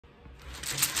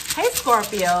Hey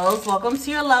Scorpios, welcome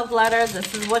to your love letter.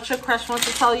 This is what your crush wants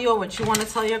to tell you or what you want to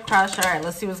tell your crush. All right,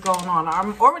 let's see what's going on.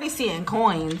 I'm already seeing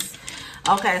coins.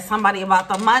 Okay, somebody about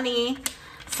the money.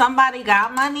 Somebody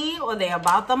got money or they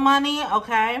about the money,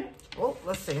 okay? Oh,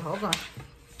 let's see, hold on.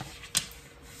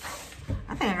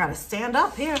 I think I gotta stand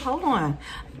up here, hold on.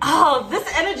 Oh, this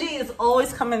energy is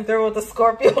always coming through with the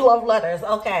Scorpio love letters.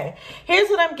 Okay, here's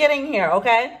what I'm getting here,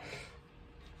 okay?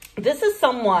 This is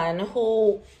someone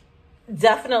who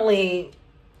definitely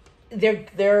they're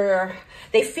very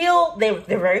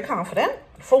confident.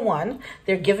 For one,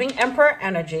 they're giving Emperor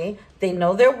energy. They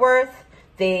know their worth.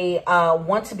 They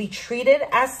want to be treated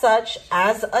as such,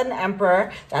 as an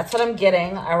emperor. That's what I'm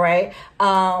getting. All right.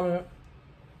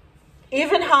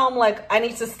 Even how I'm like, I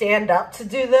need to stand up to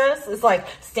do this. It's like,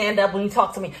 stand up when you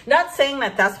talk to me. Not saying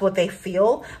that that's what they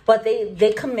feel, but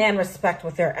they command respect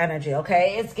with their energy,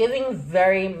 okay? It's giving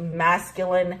very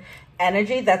masculine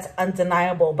energy that's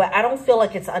undeniable, but I don't feel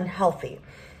like it's unhealthy.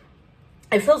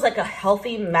 It feels like a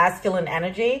healthy masculine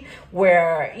energy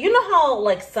where, you know how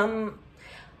like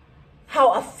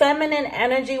how a feminine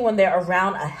energy, when they're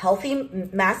around a healthy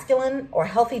masculine or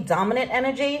healthy dominant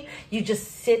energy, you just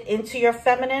sit into your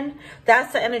feminine.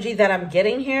 That's the energy that I'm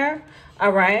getting here.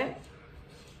 All right.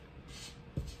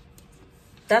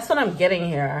 That's what I'm getting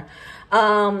here.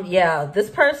 Yeah, this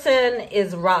person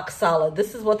is rock solid.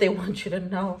 This is what they want you to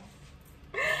know.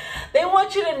 They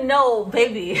want you to know,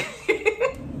 baby,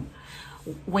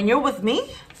 when you're with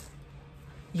me,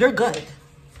 you're good.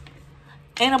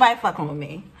 Ain't nobody fucking with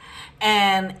me.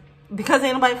 And because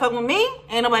ain't nobody fucking with me,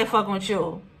 ain't nobody fucking with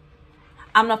you.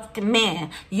 I'm not fucking man.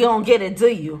 You don't get it, do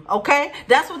you? Okay?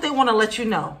 That's what they want to let you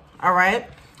know. All right?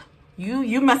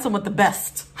 You messing with the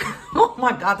best. Oh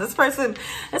my God, this person,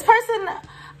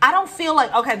 I don't feel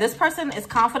like, okay, this person is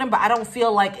confident, but I don't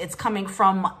feel like it's coming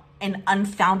from an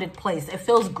unfounded place. It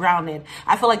feels grounded.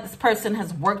 I feel like this person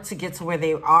has worked to get to where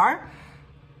they are.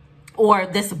 Or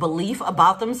this belief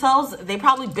about themselves. They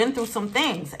probably been through some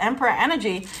things. Emperor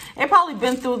energy, they probably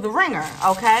been through the ringer,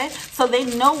 okay? So they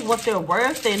know what they're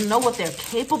worth. They know what they're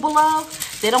capable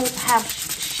of. They don't have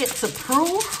shit to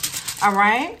prove, all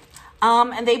right?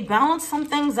 And they balance some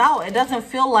things out. It doesn't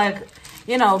feel like,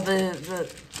 you know,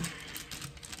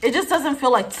 it just doesn't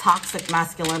feel like toxic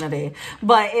masculinity.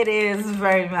 But it is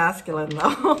very masculine,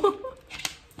 though.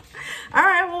 All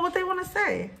right, well, what they want to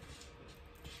say?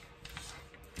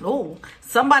 Oh,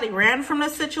 somebody ran from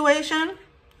this situation.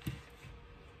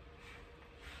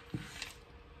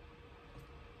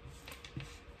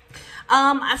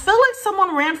 I feel like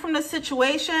someone ran from the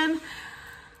situation.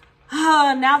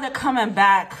 Now they're coming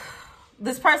back.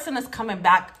 This person is coming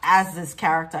back as this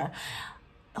character.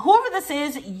 Whoever this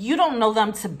is, you don't know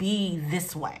them to be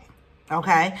this way.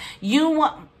 Okay? You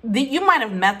might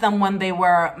have met them when they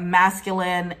were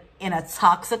masculine in a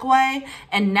toxic way.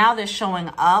 And now they're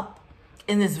showing up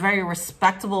in this very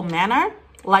respectable manner.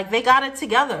 Like they got it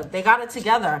together. They got it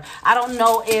together. I don't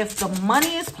know if the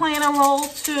money is playing a role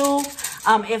too.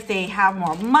 If they have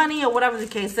more money or whatever the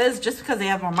case is. Just because they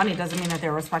have more money doesn't mean that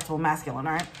they're respectable masculine,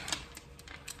 all right?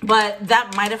 But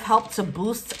that might have helped to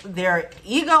boost their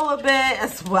ego a bit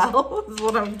as well, is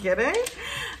what I'm getting.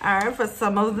 All right, for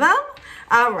some of them.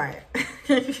 All right.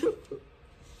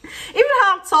 Even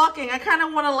how I'm talking, I kind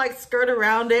of want to like skirt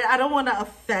around it. I don't want to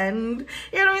offend.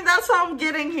 You know what I mean? That's how I'm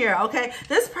getting here, okay?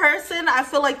 This person, I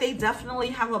feel like they definitely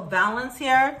have a balance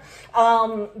here.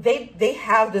 They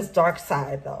have this dark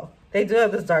side, though. They do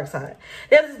have this dark side.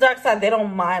 They have this dark side. They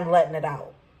don't mind letting it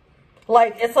out.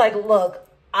 Like, it's like, look,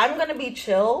 I'm going to be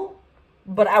chill,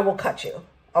 but I will cut you.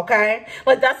 Okay?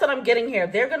 Like, that's what I'm getting here.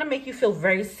 They're going to make you feel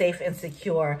very safe and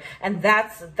secure. And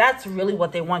that's really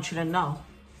what they want you to know.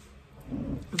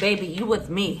 Baby, you with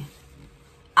me.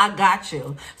 I got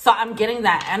you. So I'm getting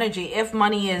that energy. If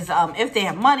money is, if they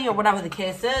have money or whatever the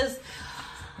case is,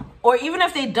 or even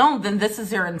if they don't, then this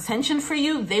is their intention for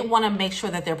you. They want to make sure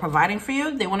that they're providing for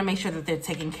you. They want to make sure that they're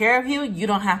taking care of you. You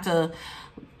don't have to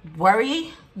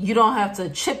worry. You don't have to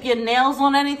chip your nails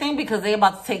on anything because they're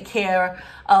about to take care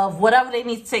of whatever they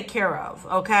need to take care of.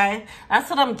 Okay? That's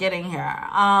what I'm getting here.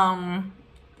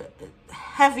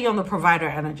 Heavy on the provider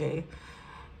energy.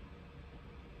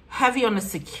 Heavy on the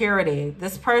security.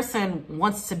 This person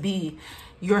wants to be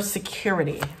your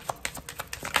security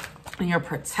and your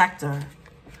protector.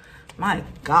 My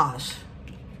gosh.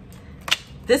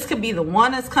 This could be the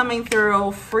one that's coming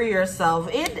through. Free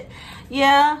yourself.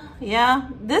 Yeah.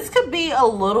 This could be a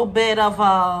little bit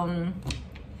of,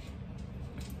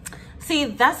 see,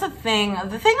 that's the thing.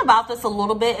 The thing about this a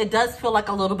little bit, it does feel like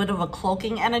a little bit of a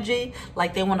cloaking energy.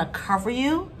 Like they want to cover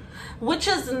you. which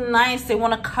is nice. They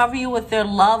want to cover you with their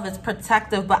love. It's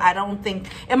protective, but I don't think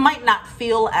it might not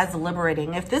feel as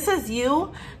liberating. If this is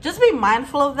you, just be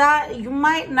mindful of that. You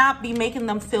might not be making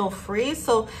them feel free.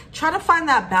 So try to find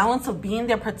that balance of being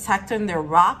their protector and their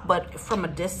rock, but from a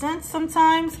distance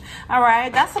sometimes. All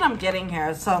right, that's what I'm getting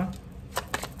here. So,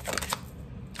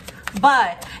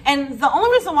 and the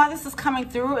only reason why this is coming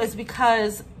through is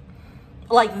because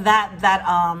like that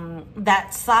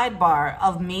sidebar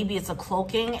of maybe it's a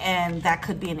cloaking and that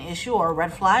could be an issue or a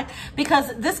red flag,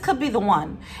 because this could be the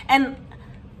one. And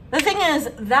the thing is,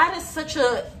 that is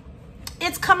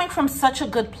it's coming from such a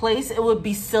good place. It would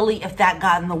be silly if that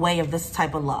got in the way of this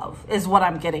type of love, is what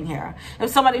I'm getting here. If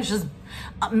somebody's just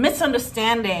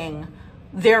misunderstanding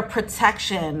their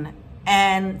protection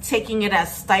and taking it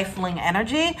as stifling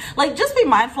energy, like, just be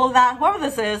mindful of that, whoever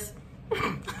this is.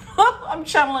 I'm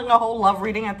channeling a whole love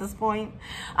reading at this point.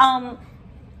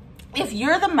 If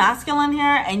you're the masculine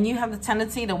here and you have the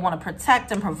tendency to want to protect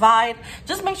and provide,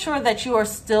 just make sure that you are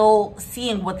still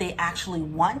seeing what they actually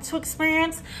want to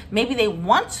experience. Maybe they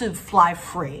want to fly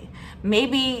free.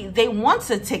 Maybe they want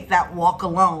to take that walk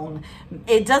alone.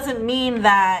 It doesn't mean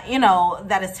that, you know,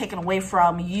 that is taken away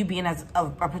from you being as a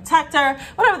protector,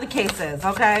 whatever the case is,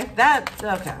 okay?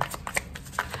 Okay.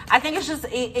 I think it's just,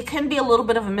 it can be a little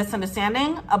bit of a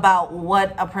misunderstanding about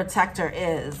what a protector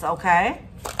is, okay?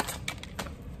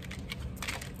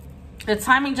 The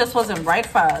timing just wasn't right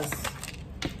for us.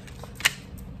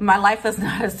 My life is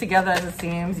not as together as it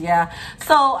seems, yeah.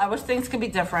 So I wish things could be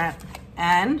different.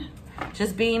 And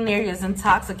just being near you is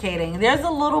intoxicating. There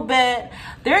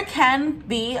can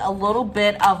be a little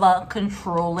bit of a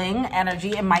controlling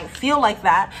energy. It might feel like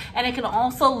that. And it can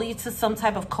also lead to some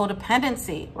type of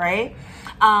codependency, right?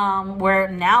 Where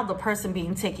now the person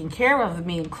being taken care of,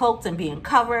 being cloaked and being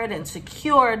covered and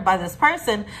secured by this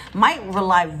person might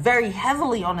rely very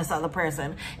heavily on this other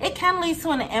person. It can lead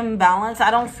to an imbalance. I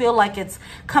don't feel like it's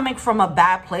coming from a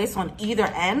bad place on either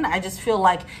end. I just feel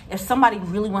like if somebody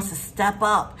really wants to step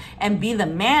up and be the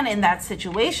man in that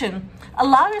situation,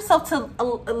 allow yourself to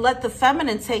let the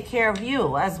feminine take care of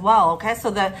you as well, okay?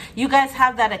 So that you guys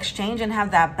have that exchange and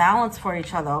have that balance for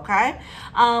each other, okay?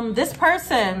 This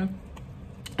person,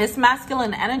 this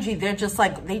masculine energy, they're just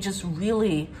like, they just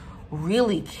really,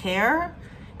 really care,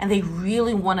 and they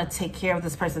really want to take care of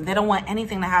this person. They don't want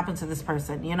anything to happen to this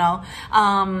person, you know?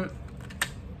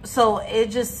 So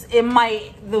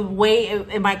the way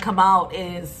it might come out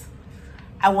is,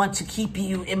 I want to keep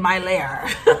you in my lair.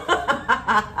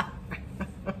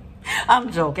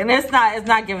 I'm joking. It's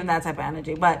not giving that type of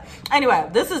energy. But anyway,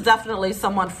 this is definitely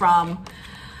someone from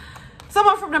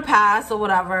the past or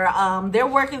whatever. They're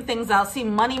working things out. See,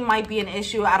 money might be an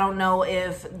issue. I don't know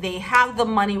if they have the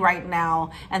money right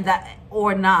now and that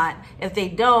or not. If they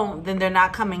don't, then they're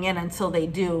not coming in until they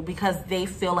do, because they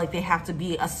feel like they have to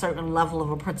be a certain level of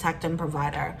a protector and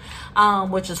provider,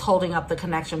 which is holding up the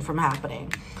connection from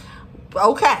happening.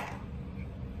 Okay.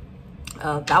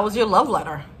 That was your love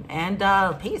letter, and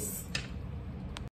peace.